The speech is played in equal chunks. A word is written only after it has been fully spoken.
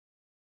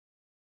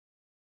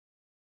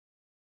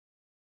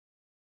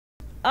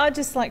I'd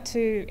just like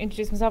to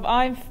introduce myself.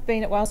 I've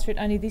been at Wales Street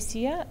only this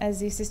year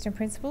as the assistant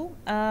principal.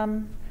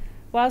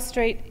 Wales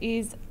Street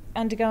is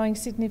undergoing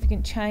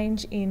significant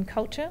change in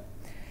culture.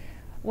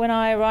 When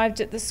I arrived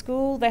at the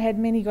school, they had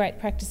many great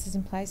practices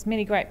in place,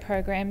 many great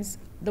programs.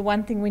 The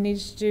one thing we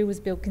needed to do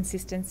was build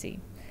consistency.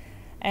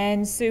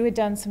 And Sue had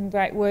done some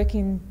great work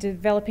in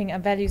developing a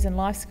values and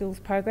life skills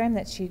program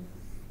that she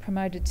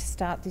promoted to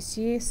start this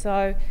year.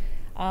 So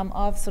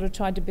I've sort of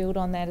tried to build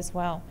on that as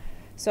well.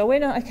 So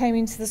when I came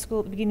into the school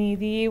at the beginning of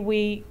the year,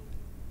 we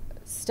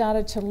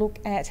started to look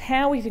at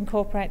how we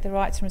incorporate the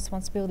rights and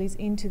responsibilities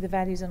into the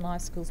values and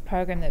life skills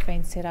program that's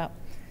been set up.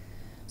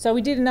 So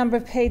we did a number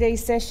of PD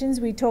sessions.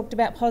 We talked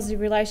about positive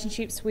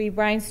relationships. We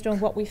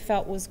brainstormed what we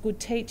felt was good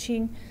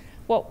teaching,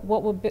 what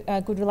were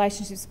good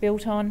relationships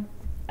built on,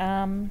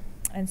 and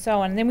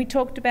so on. And then we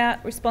talked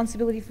about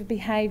responsibility for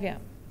behaviour.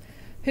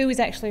 Who is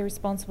actually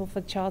responsible for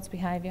the child's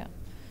behaviour?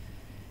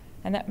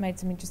 And that made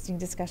some interesting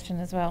discussion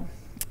as well.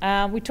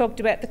 We talked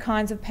about the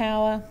kinds of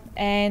power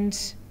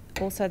and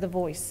also the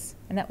voice.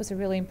 And that was a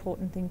really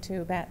important thing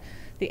too, about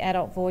the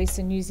adult voice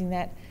and using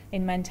that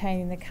in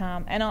maintaining the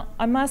calm. And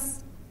I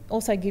must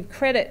also give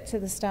credit to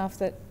the staff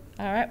that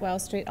are at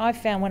Wales Street. I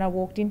found when I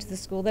walked into the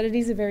school that it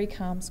is a very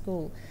calm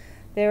school.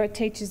 There are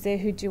teachers there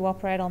who do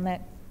operate on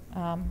that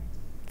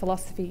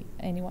philosophy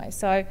anyway.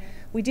 So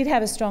we did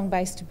have a strong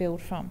base to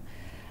build from.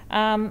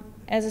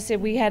 As I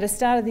said, we had a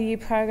start of the year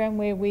program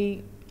where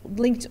we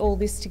linked all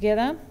this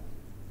together.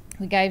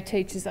 We gave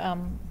teachers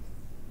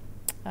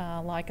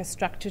like a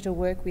structure to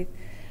work with.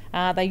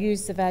 They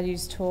used the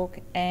values talk,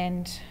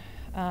 and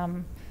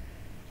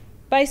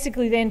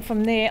basically then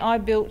from there I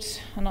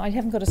built, and I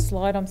haven't got a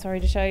slide, I'm sorry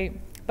to show you,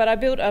 but I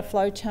built a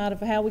flow chart of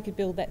how we could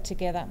build that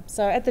together.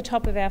 So at the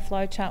top of our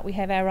flow chart we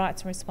have our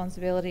rights and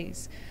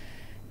responsibilities.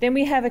 Then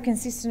we have a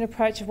consistent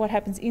approach of what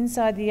happens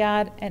inside the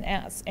yard and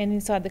out and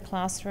inside the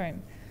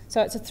classroom.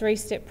 So it's a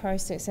three-step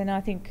process, and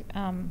I think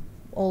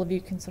all of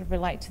you can sort of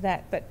relate to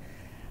that. But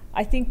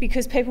I think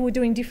because people were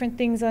doing different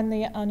things on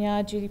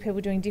yard duty, people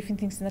were doing different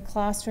things in the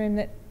classroom,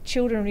 that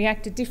children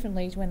reacted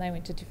differently when they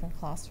went to different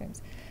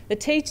classrooms.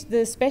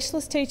 The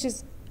specialist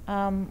teachers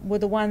were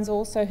the ones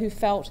also who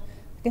felt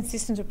a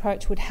consistent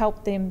approach would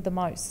help them the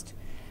most.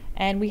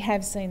 And we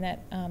have seen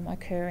that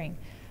occurring.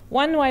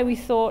 One way we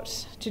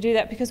thought to do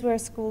that, because we're a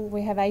school,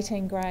 we have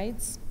 18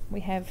 grades, we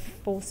have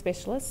 4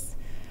 specialists,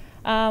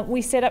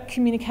 we set up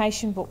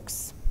communication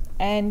books.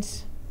 And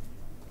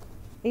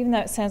even though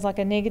it sounds like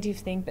a negative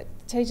thing, but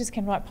teachers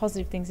can write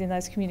positive things in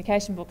those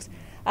communication books.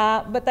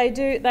 But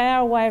they are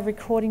a way of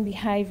recording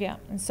behaviour.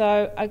 And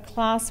so a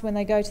class, when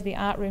they go to the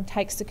art room,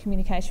 takes the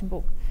communication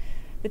book.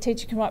 The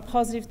teacher can write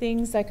positive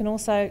things. They can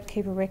also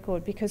keep a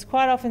record, because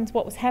quite often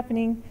what was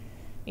happening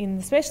in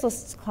the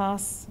specialist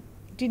class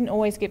didn't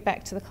always get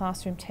back to the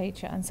classroom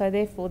teacher, and so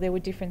therefore there were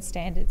different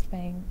standards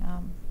being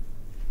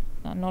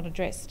not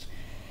addressed.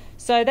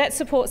 So that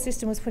support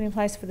system was put in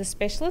place for the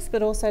specialists,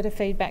 but also to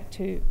feed back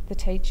to the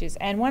teachers.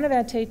 And one of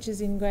our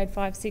teachers in grade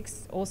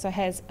 5-6 also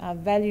has a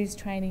values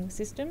training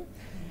system,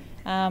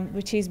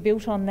 which is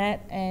built on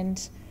that.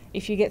 And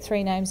if you get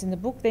 3 names in the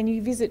book, then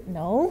you visit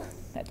Noel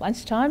at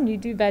lunchtime, you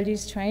do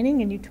values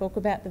training and you talk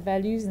about the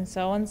values and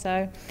so on.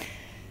 So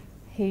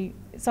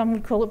some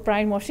would call it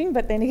brainwashing,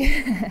 but then he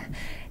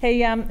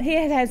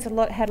had a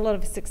lot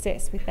of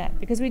success with that,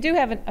 because we do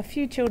have a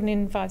few children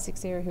in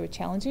 5-6 area who are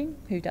challenging,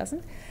 who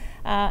doesn't?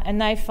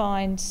 And they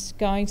find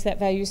going to that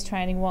values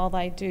training, while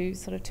they do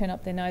sort of turn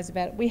up their nose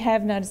about it, we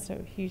have noticed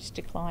a huge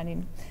decline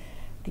in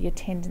the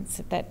attendance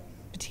at that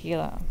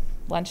particular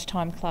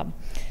lunchtime club.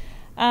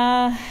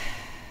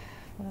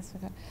 What else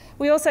have I got?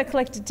 We also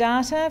collected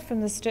data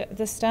from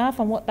the staff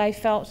on what they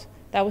felt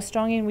they were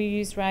strong in. We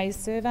used Ray's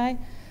survey.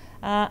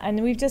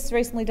 And we've just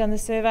recently done the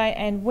survey,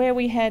 and where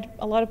we had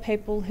a lot of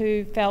people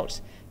who felt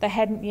they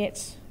hadn't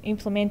yet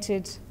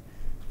implemented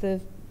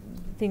the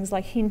things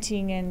like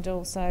hinting and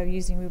also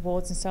using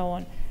rewards and so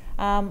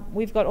on.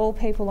 We've got all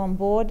people on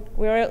board.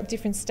 We're at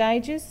different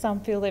stages.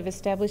 Some feel they've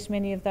established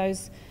many of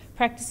those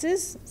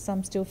practices,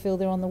 some still feel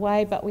they're on the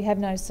way, but we have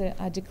noticed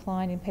a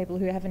decline in people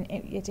who haven't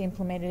yet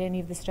implemented any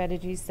of the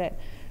strategies that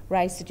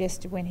Ray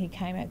suggested when he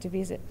came out to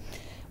visit.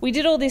 We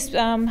did all this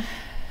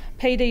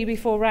PD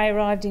before Ray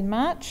arrived in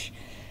March.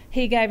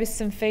 He gave us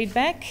some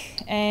feedback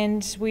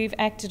and we've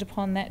acted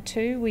upon that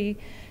too.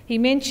 He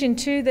mentioned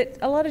too that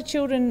a lot of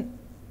children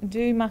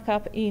do muck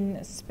up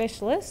in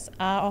specialists,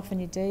 are often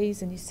your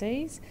Ds and your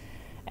Cs,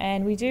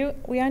 and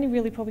we only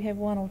really probably have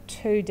 1 or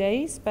 2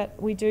 Ds,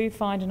 but we do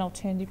find an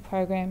alternative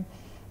program,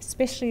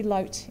 especially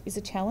LOTE is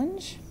a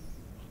challenge.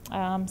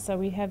 So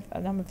we have a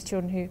number of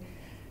children who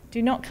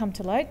do not come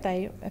to LOTE,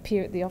 they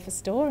appear at the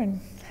office door, and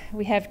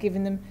we have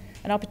given them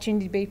an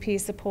opportunity to be peer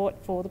support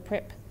for the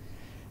prep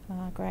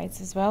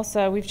grades as well.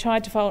 So we've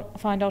tried to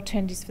find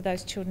alternatives for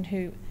those children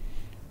who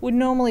would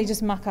normally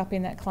just muck up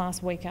in that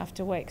class week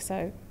after week.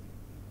 So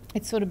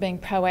it's sort of being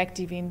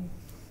proactive in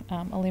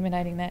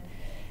eliminating that.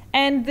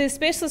 And the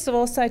specialists have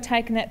also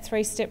taken that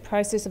 3-step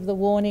process of the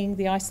warning,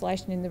 the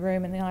isolation in the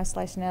room and the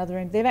isolation out of the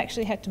room. They've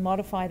actually had to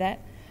modify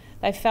that.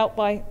 They felt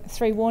by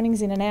 3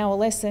 warnings in an hour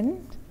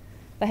lesson,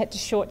 they had to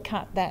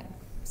shortcut that.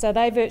 So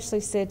they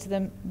virtually said to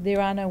them,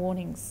 there are no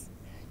warnings.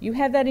 You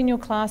have that in your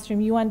classroom,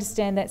 you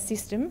understand that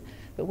system,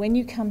 but when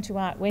you come to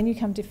art, when you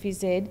come to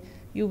phys ed,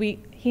 you'll be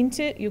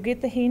hinted, you'll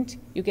get the hint,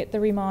 you'll get the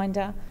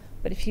reminder,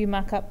 but if you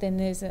muck up, then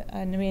there's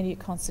an immediate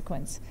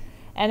consequence.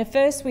 And at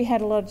first we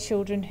had a lot of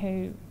children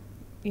who,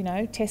 you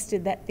know,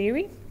 tested that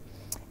theory.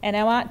 And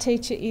our art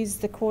teacher is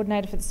the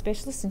coordinator for the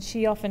specialists, and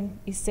she often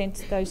is sent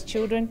to those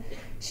children.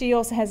 She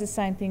also has the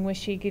same thing where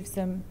she gives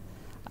them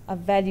a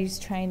values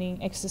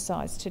training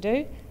exercise to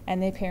do,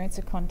 and their parents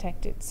are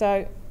contacted.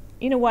 So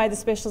in a way, the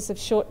specialists have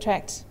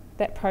short-tracked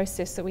that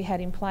process that we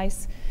had in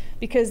place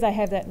because they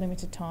have that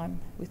limited time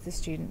with the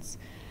students.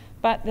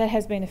 But that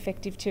has been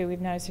effective too.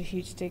 We've noticed a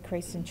huge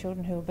decrease in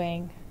children who are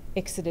being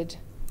exited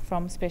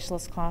from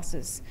specialist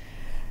classes.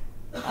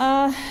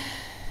 I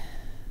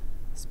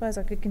suppose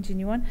I could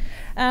continue on.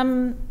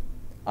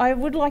 I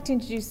would like to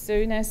introduce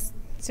Sue. Now,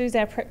 Sue's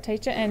our prep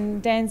teacher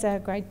and Dan's our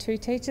grade 2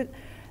 teacher.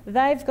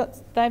 They're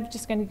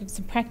just going to give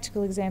some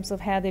practical examples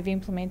of how they've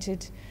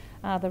implemented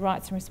the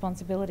rights and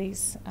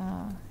responsibilities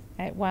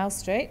at Wales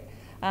Street.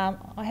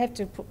 I have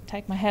to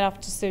take my hat off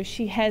to Sue.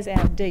 She has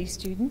our D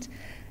student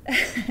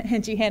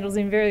and she handles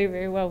him very,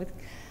 very well with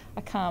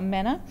a calm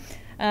manner.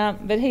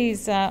 But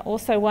he's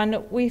also one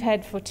that we've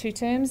had for 2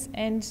 terms,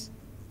 and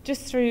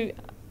just through,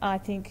 I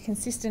think,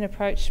 consistent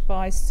approach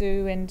by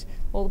Sue and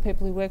all the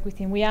people who work with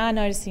him, we are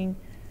noticing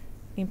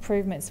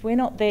improvements. We're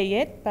not there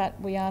yet, but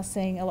we are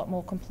seeing a lot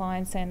more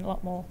compliance and a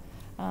lot more,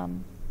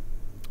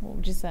 what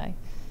would you say?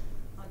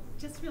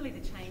 Just really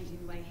the change in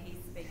the way he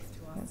speaks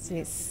to us.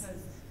 Yes.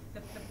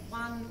 Because the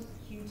one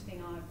huge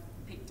thing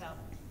I've picked up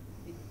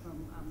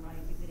from Ray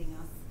visiting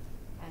us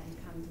and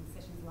coming to the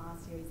sessions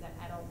last year is that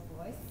adult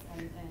voice,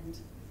 and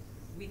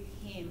with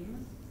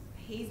him,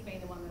 he's been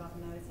the one that I've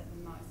noticed it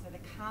the most. So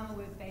the calmer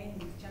we've been,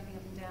 he's jumping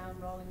up and down,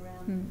 rolling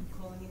around,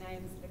 calling your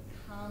names, the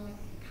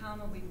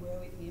calmer we were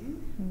with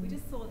him. We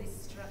just saw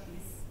this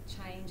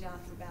change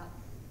after about,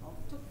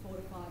 it took 4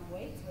 to 5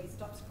 weeks, where he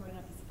stopped screwing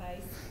up his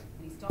face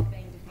and he stopped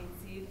being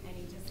defensive and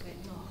he just went,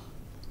 oh,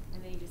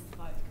 and then he just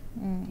spoke.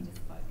 He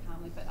just spoke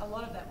calmly. But a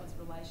lot of that was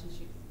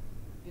relationship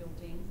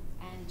building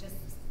and just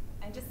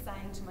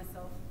saying to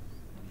myself,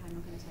 okay, I'm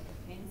not going to take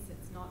offence.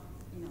 It's not,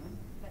 you know,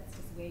 that's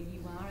just where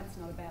you are. It's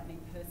not about me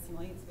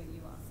personally. It's where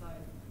you are. So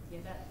yeah,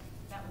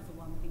 that was the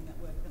one thing that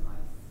worked the most.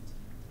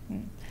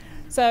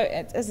 So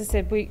as I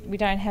said, we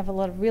don't have a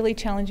lot of really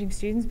challenging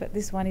students, but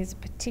this one is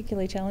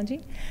particularly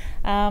challenging.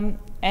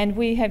 And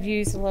we have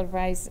used a lot of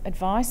Ray's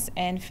advice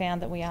and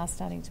found that we are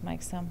starting to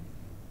make some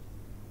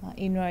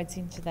inroads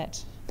into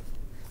that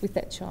with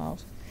that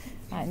child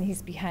and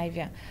his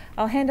behaviour.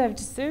 I'll hand over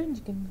to Sue and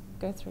you can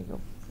go through your...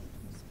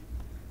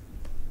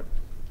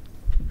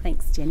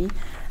 Thanks, Jenny.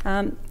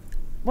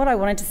 What I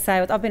wanted to say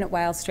was I've been at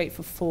Wales Street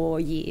for 4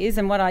 years,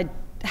 and what I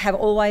have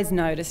always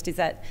noticed is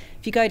that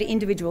if you go to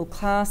individual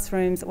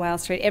classrooms at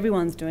Wales Street,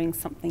 everyone's doing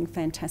something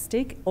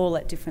fantastic, all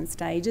at different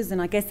stages.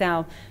 And I guess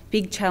our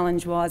big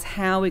challenge was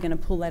how we're going to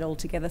pull that all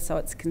together so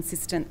it's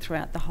consistent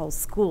throughout the whole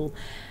school.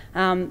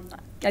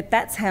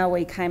 That's how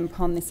we came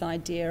upon this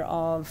idea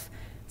of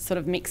sort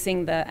of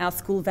mixing our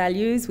school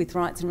values with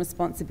rights and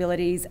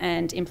responsibilities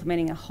and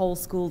implementing a whole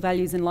school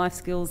values and life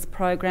skills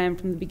program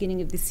from the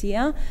beginning of this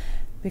year,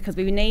 because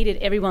we needed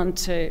everyone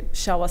to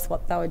show us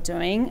what they were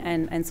doing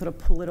and sort of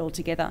pull it all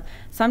together.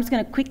 So I'm just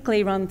going to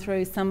quickly run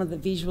through some of the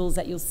visuals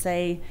that you'll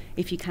see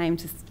if you came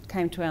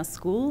to our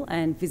school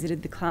and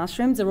visited the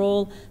classrooms. They're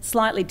all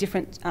slightly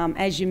different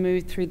as you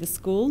move through the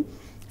school.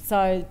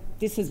 So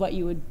this is what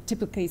you would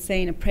typically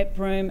see in a prep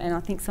room, and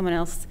I think someone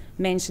else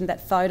mentioned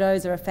that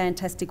photos are a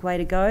fantastic way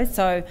to go.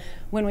 So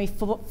when we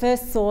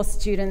first saw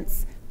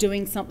students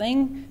doing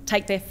something,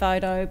 take their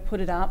photo,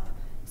 put it up.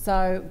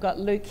 So we've got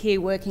Luke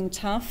here working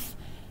tough.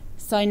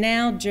 So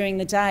now during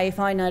the day, if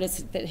I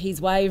notice that he's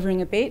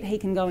wavering a bit, he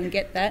can go and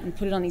get that and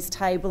put it on his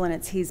table, and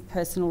it's his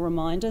personal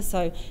reminder.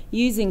 So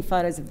using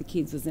photos of the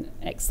kids was an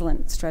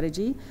excellent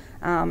strategy,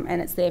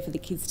 and it's there for the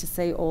kids to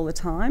see all the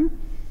time.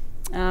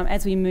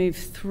 As we move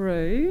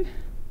through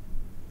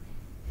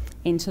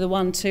into the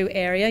 1-2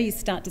 area, you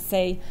start to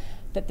see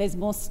that there's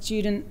more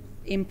student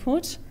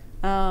input.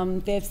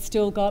 We've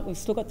still got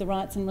the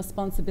rights and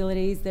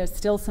responsibilities. There's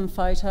still some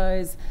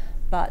photos.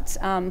 But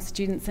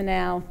students are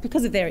now,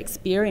 because of their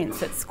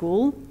experience at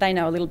school, they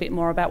know a little bit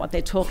more about what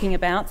they're talking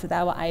about, so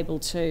they were able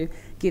to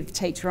give the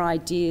teacher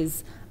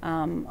ideas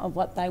of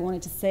what they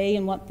wanted to see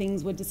and what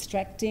things were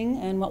distracting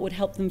and what would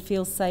help them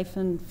feel safe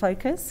and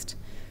focused.